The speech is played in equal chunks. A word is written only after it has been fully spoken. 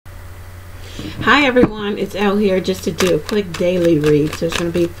Hi everyone, it's Elle here just to do a quick daily read. So it's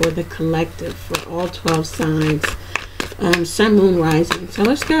going to be for the collective, for all 12 signs, sun, moon, rising. So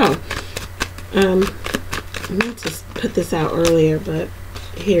let's go. I meant to put this out earlier, but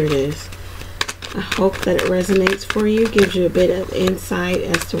here it is. I hope that it resonates for you, gives you a bit of insight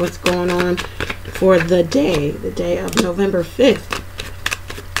as to what's going on for the day of November 5th.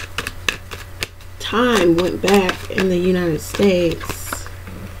 Time went back in the United States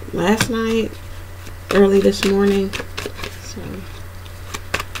last night, early this morning. So I'm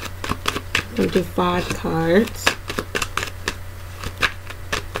going to do 5 cards.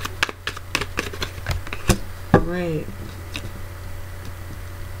 Alright.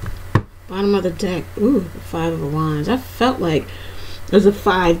 Bottom of the deck. Ooh, the 5 of Wands. I felt like it was a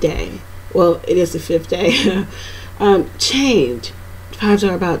 5-day. Well, it is the 5th day. Change. 5s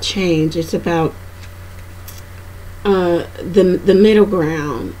are about change. It's about the middle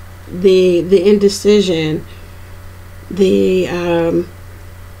ground, the indecision, the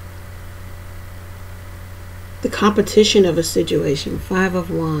competition of a situation. 5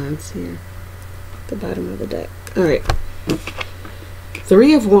 of Wands here at the bottom of the deck. All right.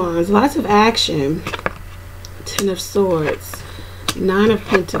 3 of Wands, lots of action. 10 of Swords, 9 of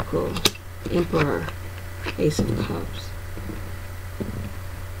Pentacles, Emperor, Ace of Cups.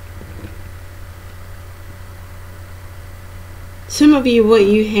 Some of you, what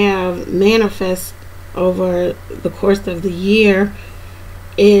you have manifest over the course of the year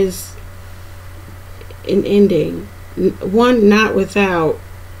is an ending. One not without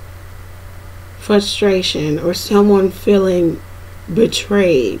frustration or someone feeling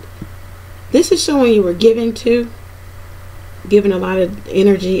betrayed. This is someone you were giving to, giving a lot of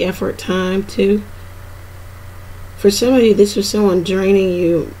energy, effort, time to. For some of you, this was someone draining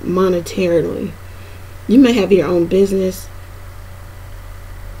you monetarily. You may have your own business.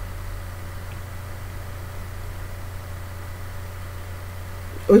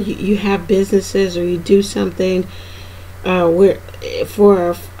 Or you have businesses, or you do something where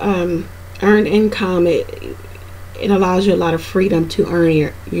for earned income, it allows you a lot of freedom to earn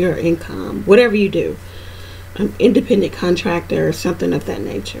your income, whatever you do. Independent contractor or something of that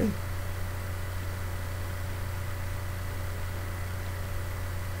nature.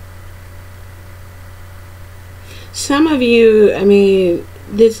 Some of you, I mean,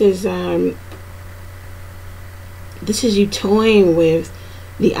 this is you toying with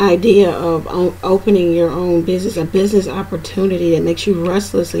the idea of opening your own business, a business opportunity that makes you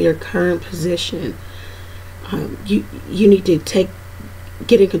restless in your current position. You need to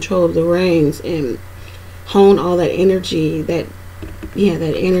get in control of the reins and hone all that energy, that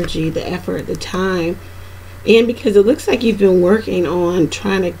energy, the effort, the time. And because it looks like you've been working on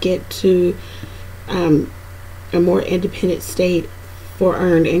trying to get to a more independent state for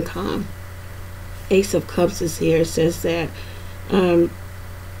earned income. Ace of Cups is here. It says that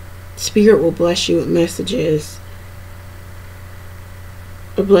Spirit will bless you with messages,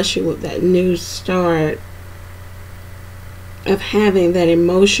 or bless you with that new start of having that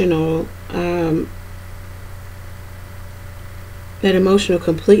emotional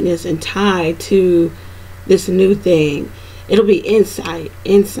completeness and tie to this new thing. It'll be insight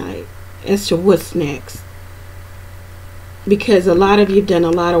as to what's next. Because a lot of you've done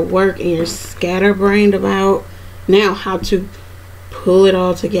a lot of work and you're scatterbrained about now how to pull it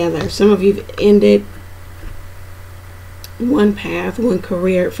all together. Some of you've ended one path, one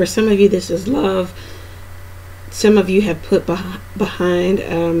career. For some of you, this is love. Some of you have put behind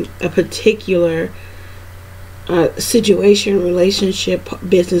a particular situation, relationship,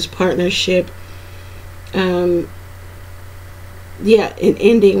 business partnership. An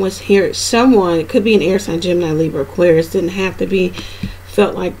ending was here. Someone, it could be an air sign, Gemini, Libra, Aquarius, didn't have to be,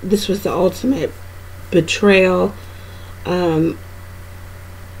 felt like this was the ultimate betrayal.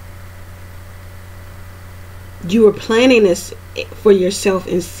 You were planning this for yourself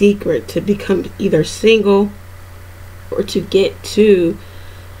in secret, to become either single or to get to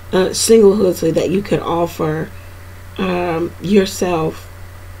singlehood so that you could offer yourself.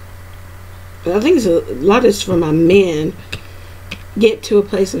 I think it's a lot of this for my men. Get to a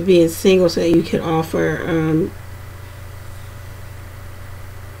place of being single so that you could offer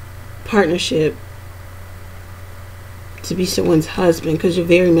partnership, to be someone's husband, because you're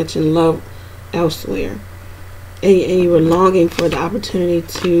very much in love elsewhere. And you were longing for the opportunity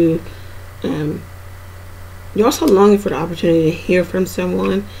to, you're also longing for the opportunity to hear from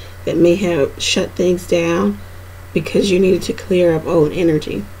someone that may have shut things down because you needed to clear up old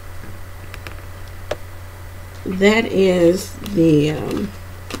energy. That is the,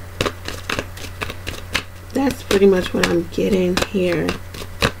 that's pretty much what I'm getting here.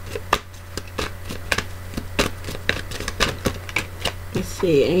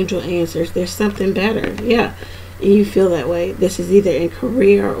 see angel answers. There's something better. Yeah. And you feel that way. This is either in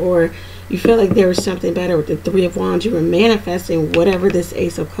career, or you feel like there was something better with the Three of Wands. You were manifesting whatever this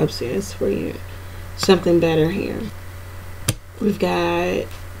Ace of Cups is for you. Something better here. We've got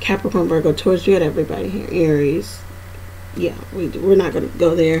Capricorn, Virgo, Taurus. We got everybody here. Aries. Yeah, we're not going to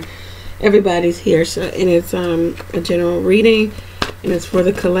go there. Everybody's here. So, and it's a general reading, and it's for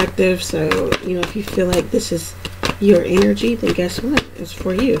the collective. So, you know, if you feel like this is your energy, then guess what? It's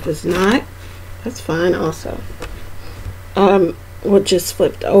for you. If it's not, that's fine also. What just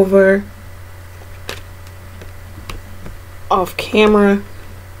flipped over off camera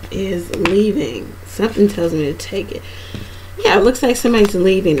is leaving. Something tells me to take it. Yeah, it looks like somebody's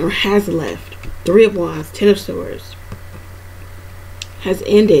leaving or has left. Three of Wands, Ten of Swords. Has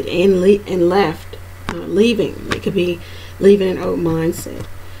ended and left. Leaving. It could be leaving an old mindset,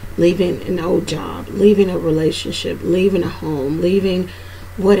 leaving an old job, leaving a relationship, leaving a home, leaving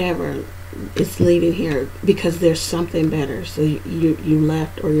whatever. It's leaving here because there's something better. So you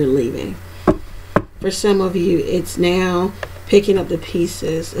left, or you're leaving. For some of you, it's now picking up the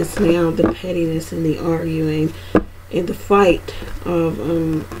pieces. It's now the pettiness and the arguing and the fight of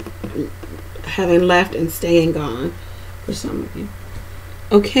having left and staying gone for some of you.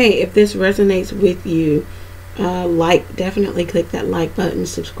 Okay, if this resonates with you, definitely click that like button,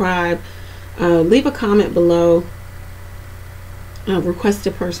 subscribe, leave a comment below, request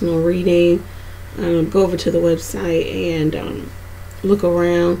a personal reading, go over to the website and look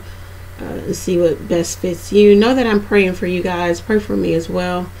around and see what best fits you. Know that I'm praying for you guys. Pray for me as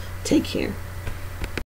well. Take care.